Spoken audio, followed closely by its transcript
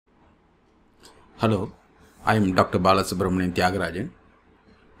Hello, I am Dr. Balasubramanian Tyagarajan.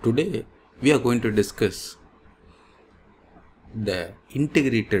 Today we are going to discuss the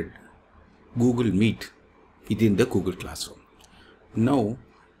integrated Google Meet within the Google Classroom. Now,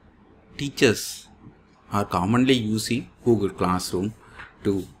 teachers are commonly using Google Classroom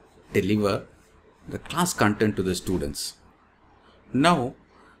to deliver the class content to the students. Now,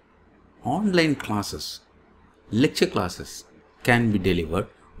 online classes, lecture classes can be delivered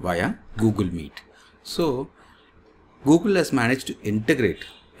via Google Meet. So, Google has managed to integrate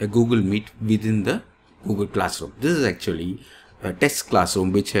a Google Meet within the Google Classroom. This is actually a test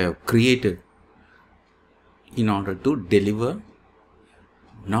classroom which I have created in order to deliver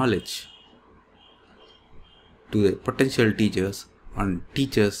knowledge to the potential teachers and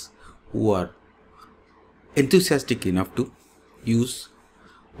teachers who are enthusiastic enough to use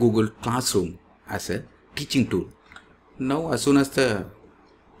Google Classroom as a teaching tool. Now, as soon as the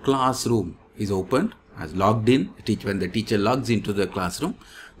classroom is opened, as logged in, when the teacher logs into the classroom,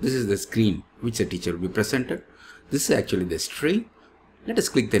 this is the screen which the teacher will be presented. This is actually the stream. Let us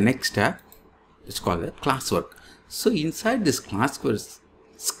click the next tab. It's called the classwork. So inside this classwork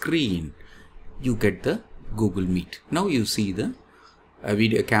screen, you get the Google Meet. Now you see the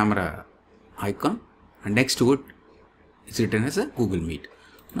video camera icon, and next to it is written as a Google Meet.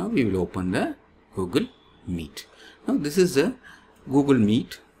 Now we will open the Google Meet. Now this is a Google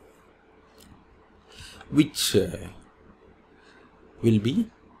Meet which will be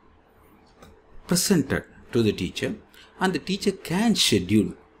presented to the teacher, and the teacher can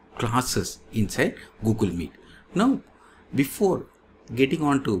schedule classes inside Google Meet. Now, before getting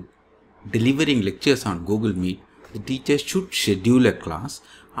on to delivering lectures on Google Meet, the teacher should schedule a class,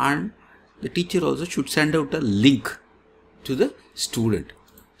 and the teacher also should send out a link to the student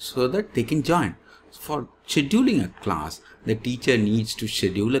so that they can join. For scheduling a class, the teacher needs to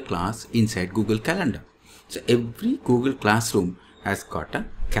schedule a class inside Google Calendar. So every Google Classroom has got a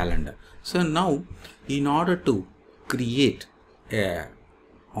calendar. So now, in order to create a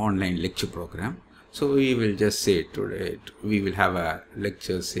online lecture program, so we will just say today we will have a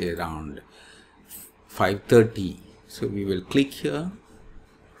lecture, say around 5:30. So we will click here.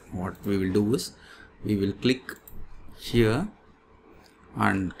 What we will do is we will click here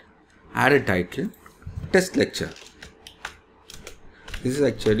and add a title, test lecture. This is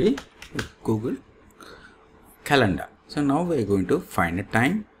actually Google Calendar. So now we are going to find a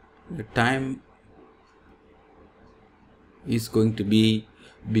time. The time is going to be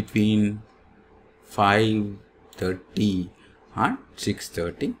between 5:30 and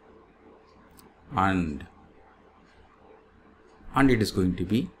 6:30, and it is going to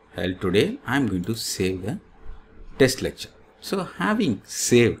be held today. I am going to save the test lecture. So having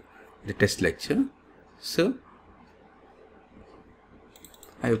saved the test lecture, so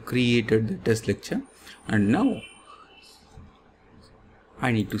I have created the test lecture, and now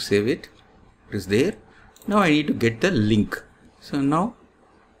I need to save it. It is there. Now I need to get the link. So now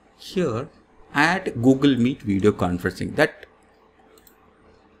here add Google Meet video conferencing, that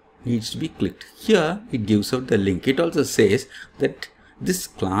needs to be clicked. Here it gives out the link. It also says that this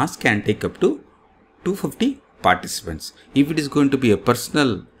class can take up to 250 participants. If it is going to be a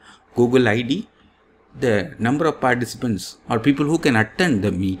personal Google ID, the number of participants or people who can attend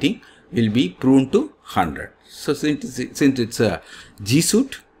the meeting will be prone to 100. So since it's a G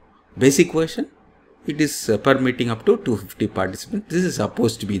Suite basic version, it is permitting up to 250 participants. This is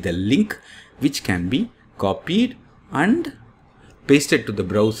supposed to be the link which can be copied and pasted to the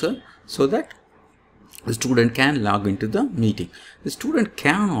browser so that the student can log into the meeting. The student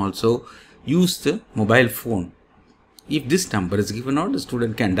can also use the mobile phone. If this number is given out, the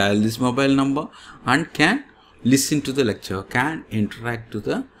student can dial this mobile number and can listen to the lecture, can interact to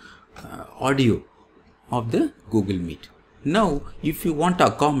the audio of the Google Meet. Now, if you want to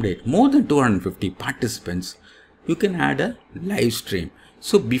accommodate more than 250 participants, you can add a live stream.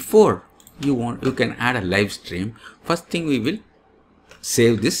 So before you can add a live stream, first thing we will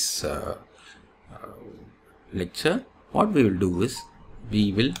save this lecture. What we will do is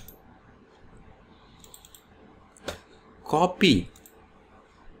we will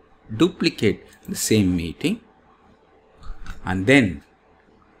duplicate the same meeting, and then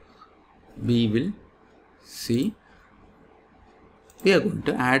we will see we are going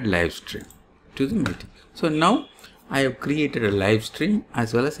to add live stream to the meeting. So now I have created a live stream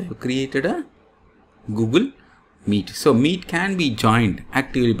as well as I have created a Google Meet. So Meet can be joined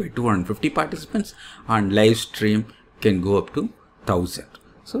actively by 250 participants, and live stream can go up to 1000.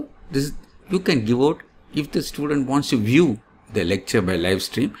 So this you can give out. If the student wants to view the lecture by live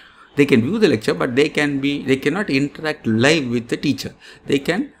stream, they can view the lecture, but they cannot interact live with the teacher. They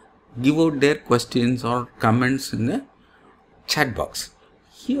can give out their questions or comments in the chat box.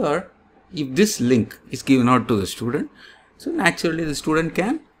 Here, if this link is given out to the student, so naturally the student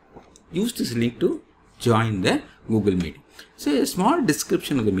can use this link to join the Google meeting. So a small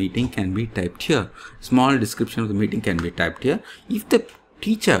description of the meeting can be typed here. Small description of the meeting can be typed here. If the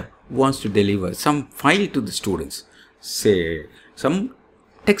teacher wants to deliver some file to the students, say some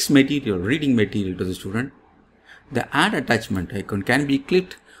text material, reading material to the student, the add attachment icon can be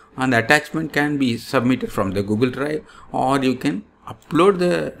clicked and the attachment can be submitted from the Google Drive, or you can upload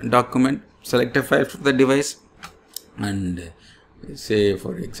the document, select a file from the device, and say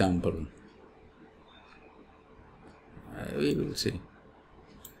for example, we will say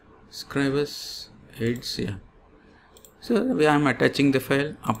Scribus aids, yeah. So I am attaching the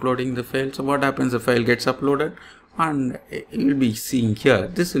file, uploading the file. So what happens, the file gets uploaded and you will be seeing here,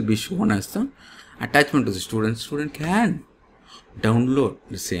 this will be shown as the attachment to the student. Student can download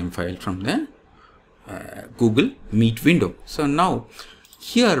the same file from the Google Meet window. So now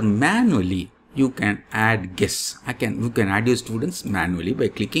here manually you can add guests. You can add your students manually by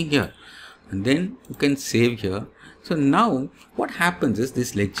clicking here, and then you can save here. So now what happens is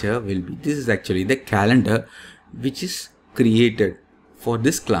this lecture will be, this is actually the calendar which is created for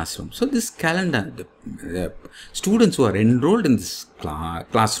this classroom. So this calendar, the students who are enrolled in this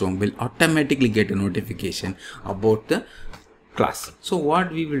classroom will automatically get a notification about the class. So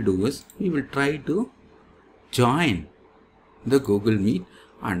what we will do is, we will try to join the Google Meet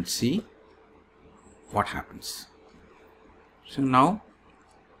and see what happens. So now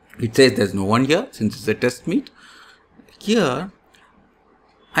it says there's no one here since it's a test meet. Here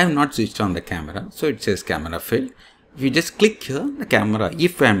I have not switched on the camera, so it says camera failed. If you just click here, the camera,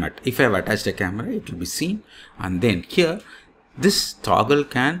 if I have attached a camera, it will be seen. And then here, this toggle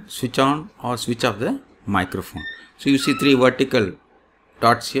can switch on or switch off the microphone. So you see 3 vertical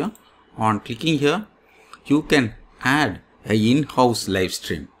dots here. On clicking here, you can add a in-house live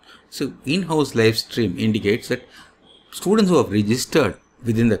stream. So in-house live stream indicates that students who have registered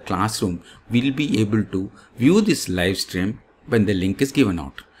within the classroom will be able to view this live stream when the link is given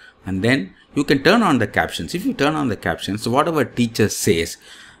out. And then you can turn on the captions. If you turn on the captions, whatever teacher says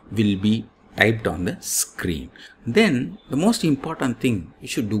will be typed on the screen. Then the most important thing you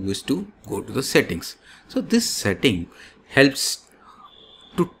should do is to go to the settings. So this setting helps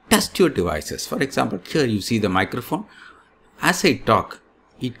to test your devices. For example, here you see the microphone. As I talk,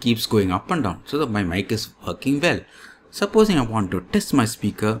 it keeps going up and down so that my mic is working well. Supposing I want to test my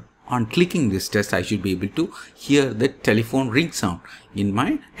speaker, on clicking this test, I should be able to hear the telephone ring sound in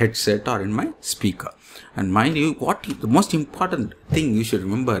my headset or in my speaker. And mind you, the most important thing you should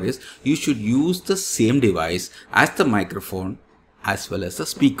remember is, you should use the same device as the microphone as well as the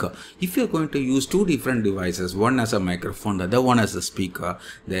speaker. If you are going to use 2 different devices, one as a microphone, the other one as a speaker,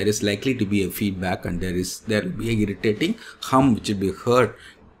 there is likely to be a feedback, and there will be a irritating hum which will be heard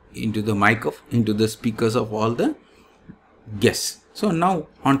into the speakers of all the guests. So now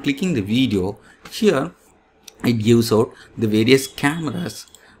on clicking the video, here it gives out the various cameras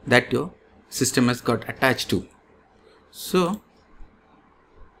that your system has got attached to. So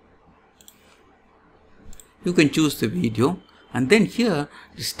you can choose the video, and then here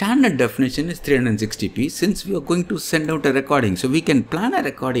the standard definition is 360p. Since we are going to send out a recording, so we can plan a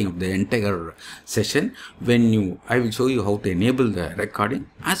recording of the entire session. I will show you how to enable the recording.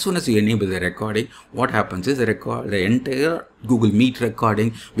 As soon as you enable the recording, what happens is the entire Google Meet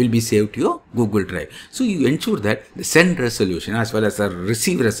recording will be saved to your Google Drive. So you ensure that the send resolution as well as the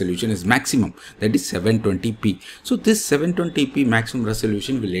receive resolution is maximum, that is 720p. So this 720p maximum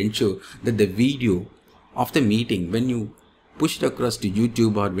resolution will ensure that the video of the meeting, when you push it across to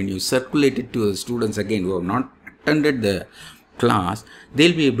YouTube or when you circulate it to the students again who have not attended the class,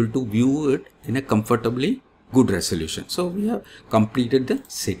 they'll be able to view it in a comfortably good resolution. So we have completed the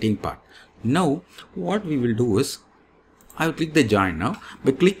setting part. Now what we will do is, I will click the join now.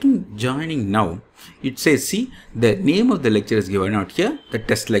 By clicking joining now, it says, see, the name of the lecture is given out here, the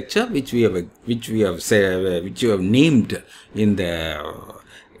test lecture which you have named in the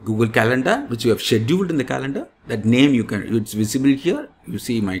Google Calendar, which you have scheduled in the calendar. That name it's visible here. You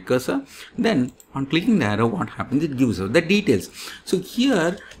see my cursor. Then on clicking the arrow, what happens? It gives out the details. So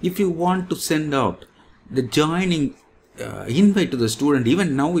here, if you want to send out the joining invite to the student,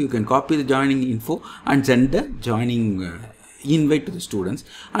 even now you can copy the joining info and send the joining invite to the students.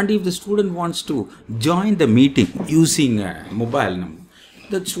 And if the student wants to join the meeting using a mobile number,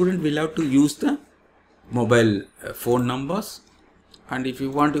 the student will have to use the mobile phone numbers. And if you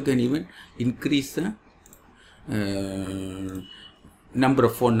want, you can even increase the number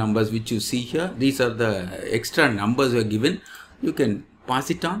of phone numbers which you see here. These are the extra numbers we are given. You can pass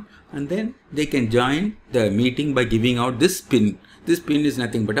it on, and then they can join the meeting by giving out this pin. This pin is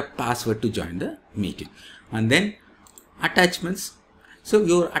nothing but a password to join the meeting. And then attachments. So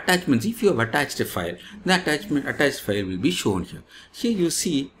your attachments, if you have attached a file, the attached file will be shown here. Here you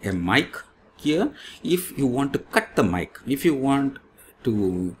see a mic here. If you want to cut the mic, if you want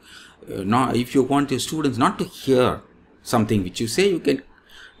to if you want your students not to hear something which you say, you can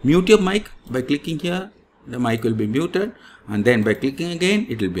mute your mic by clicking here. The mic will be muted, and then by clicking again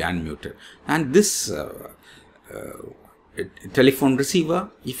it will be unmuted. And this telephone receiver,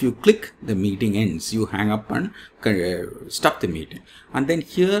 if you click, the meeting ends. You hang up and stop the meeting. And then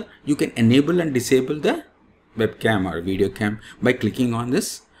here you can enable and disable the webcam or video cam by clicking on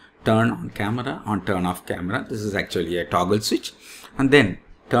this turn on camera, on turn off camera. This is actually a toggle switch. And then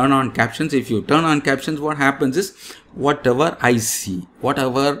turn on captions. If you turn on captions, what happens is whatever I see,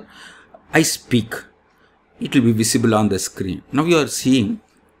 whatever I speak, it will be visible on the screen. Now you are seeing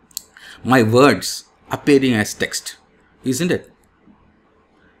my words appearing as text, isn't it?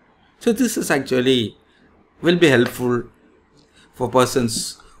 So this is actually will be helpful for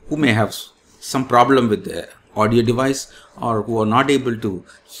persons who may have some problem with the audio device, or who are not able to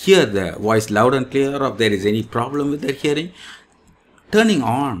hear the voice loud and clear, or if there is any problem with their hearing. Turning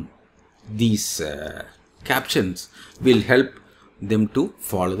on these captions will help them to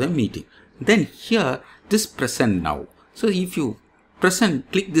follow the meeting. Then here, this present now. So if you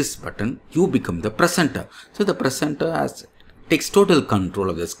click this button, you become the presenter. So the presenter takes total control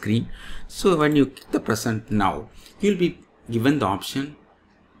of the screen. So when you click the present now, you will be given the option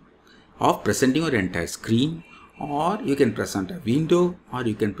of presenting your entire screen, or you can present a window, or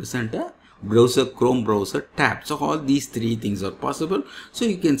you can present a browser, Chrome browser tab. So all these three things are possible. So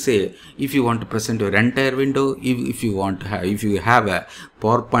you can say, if you want to present your entire window, if you have a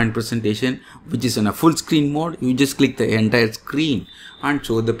PowerPoint presentation which is in a full screen mode, you just click the entire screen and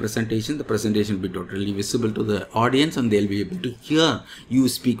show the presentation. The presentation will be totally visible to the audience, and they'll be able to hear you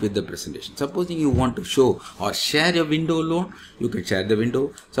speak with the presentation. Supposing you want to show or share your window alone, you can share the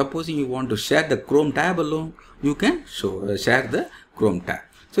window. Supposing you want to share the Chrome tab alone, you can share the Chrome tab.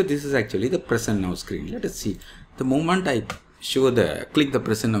 So this is actually the present now screen. Let us see. The moment I click the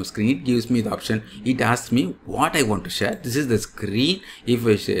present now screen, it gives me the option. It asks me what I want to share. This is the screen. If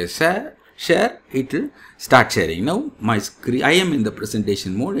I say share, it will start sharing. Now my screen, I am in the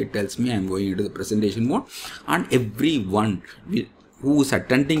presentation mode. It tells me I am going into the presentation mode, and everyone who is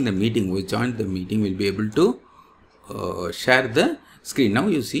attending the meeting, who joined the meeting, will be able to share the screen. Now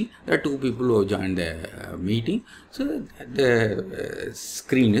you see there are two people who have joined the meeting, so the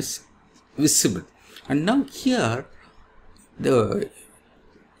screen is visible. And now here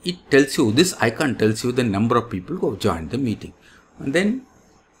it tells you, this icon tells you the number of people who have joined the meeting. And then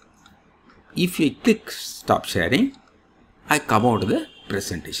if you click stop sharing, I come out of the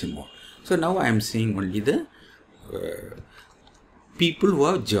presentation mode. So now I am seeing only the people who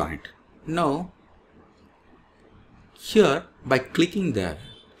have joined. Now here, by clicking the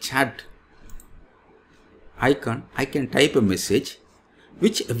chat icon, I can type a message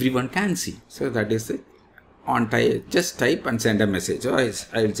which everyone can see. So that is it. Just type and send a message. So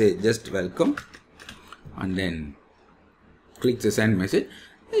I will say just welcome, and then click the send message.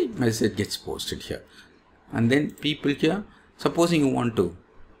 The message gets posted here. And then people here, supposing you want to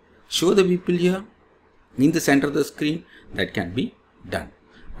show the people here in the center of the screen, that can be done.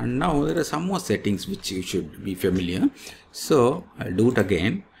 And now there are some more settings which you should be familiar. So I'll do it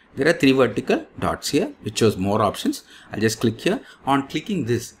again. There are three vertical dots here which shows more options. I'll just click here. On clicking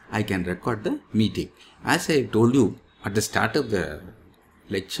this, I can record the meeting. As I told you at the start of the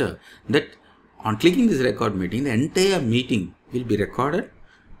lecture, that on clicking this record meeting, the entire meeting will be recorded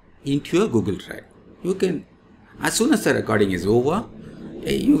into your Google Drive. You can, as soon as the recording is over,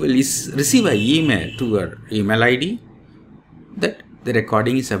 you will receive an email to your email ID that the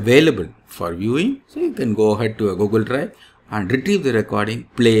recording is available for viewing. So you can go ahead to a Google Drive and retrieve the recording,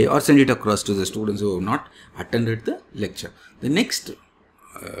 play, or send it across to the students who have not attended the lecture. The next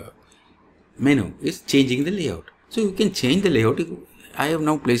menu is changing the layout. So you can change the layout. I have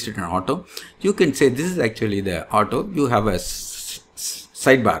now placed it in auto. You can say this is actually the auto. You have a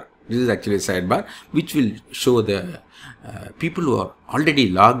sidebar. This is actually a sidebar which will show the people who are already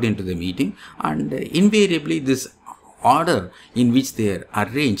logged into the meeting, and invariably this order in which they are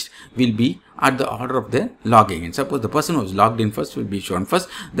arranged will be at the order of the logging in. Suppose the person who was logged in first will be shown first,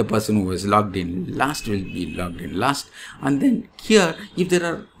 the person who was logged in last will be logged in last. And then here, if there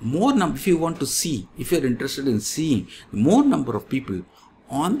are more number, if you want to see, if you are interested in seeing more number of people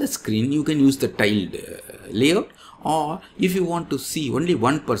on the screen, you can use the tiled layout. Or if you want to see only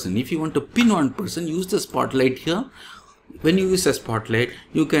one person, if you want to pin one person, use the spotlight here. when you use a spotlight,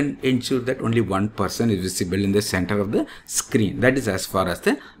 you can ensure that only one person is visible in the center of the screen. That is as far as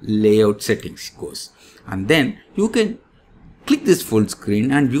the layout settings goes. And then you can click this full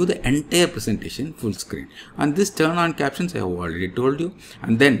screen and view the entire presentation full screen. And this turn on captions I have already told you.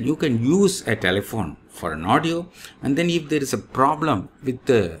 And then you can use a telephone for an audio. And then if there is a problem with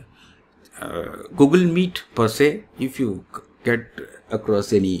the Google Meet per se, if you get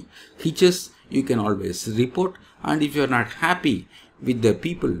across any hitches, you can always report. And if you are not happy with the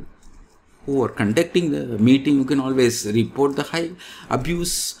people who are conducting the meeting, you can always report the high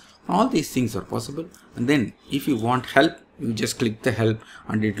abuse. All these things are possible. And then if you want help, you just click the help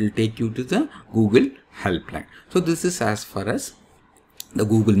and it will take you to the Google helpline. So this is as far as the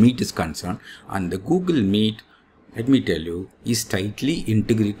Google Meet is concerned. And the Google Meet, let me tell you, is tightly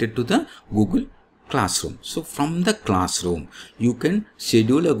integrated to the Google Classroom. So from the classroom, you can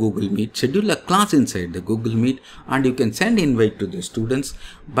schedule a Google Meet, schedule a class inside the Google Meet, and you can send invite to the students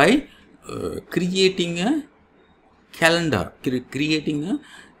by creating a calendar, creating a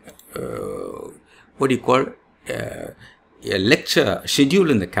what do you call a lecture schedule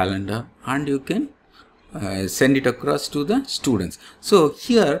in the calendar, and you can send it across to the students. So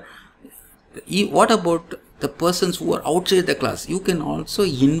here, what about the persons who are outside the class? You can also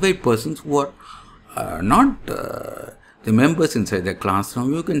invite persons who are not the members inside the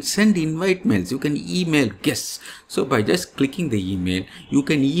classroom. You can send invite mails, you can email guests. So by just clicking the email, you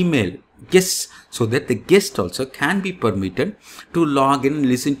can email guests so that the guest also can be permitted to log in and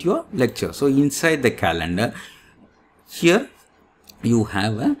listen to your lecture. So inside the calendar, here you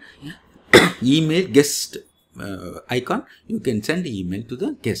have a email guest icon. You can send email to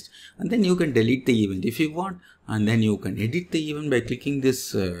the guest, and then you can delete the event if you want, and then you can edit the event by clicking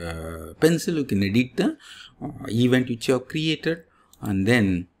this pencil. You can edit the event which you have created, and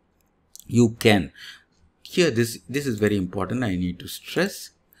then you can, here this is very important, I need to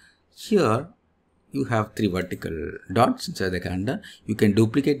stress. Here you have 3 vertical dots inside the calendar. You can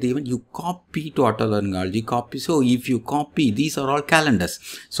duplicate the event. You copy to Autolearningology, copy. So if you copy, these are all calendars.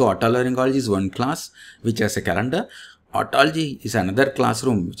 So Autolearningology is one class which has a calendar. Autology is another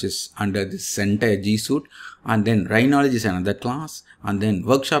classroom which is under this entire G Suite. And then Rhinology is another class. And then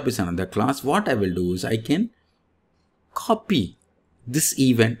Workshop is another class. What I will do is I can copy this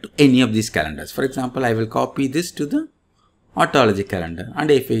event to any of these calendars. For example, I will copy this to the Autology calendar,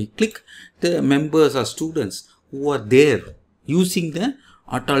 and if I click, the members or students who are there using the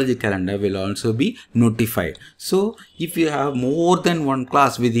Autology calendar will also be notified. So if you have more than one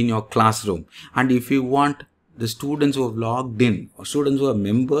class within your classroom, and if you want the students who have logged in or students who are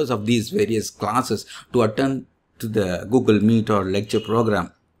members of these various classes to attend to the Google Meet or lecture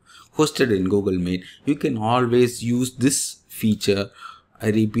program hosted in Google Meet, you can always use this feature.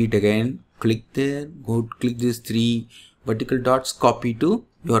 I repeat again, click there, go click these 3 vertical dots, copy to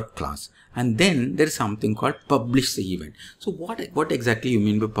your class, and then there is something called publish the event. So what exactly you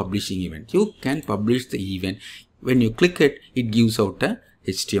mean by publishing event? You can publish the event. When you click it, it gives out a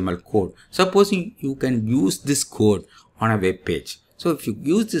HTML code. Supposing you can use this code on a web page. So if you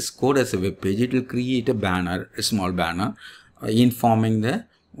use this code as a web page, it will create a banner, a small banner, informing the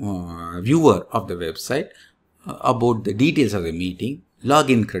viewer of the website about the details of the meeting,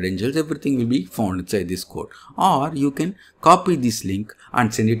 login credentials, everything will be found inside this code. Or you can copy this link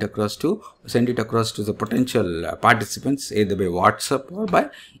and send it across to the potential participants, either by WhatsApp or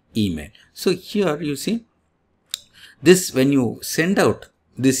by email. So here you see this, when you send out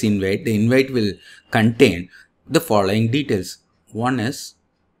this invite, the invite will contain the following details. One is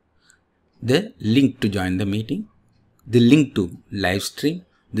the link to join the meeting, the link to live stream,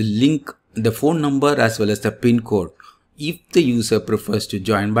 the link, the phone number as well as the PIN code if the user prefers to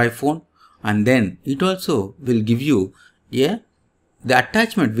join by phone, and then it also will give you the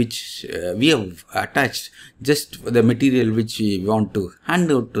attachment which we have attached, just the material which we want to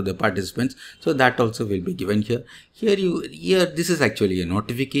hand out to the participants. So that also will be given here. Here this is actually a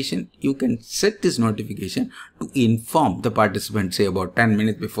notification. You can set this notification to inform the participants, say about 10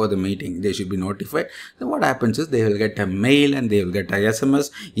 minutes before the meeting they should be notified. So what happens is they will get a mail and they will get a SMS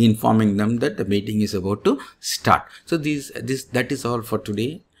informing them that the meeting is about to start. So that is all for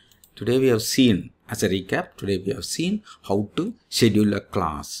today. Today we have seen, as a recap, today we have seen how to schedule a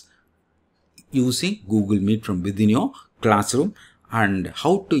class using Google Meet from within your classroom, and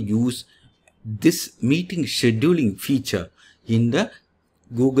how to use this meeting scheduling feature in the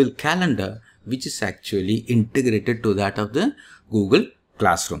Google Calendar, which is actually integrated to that of the Google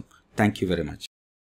Classroom. Thank you very much.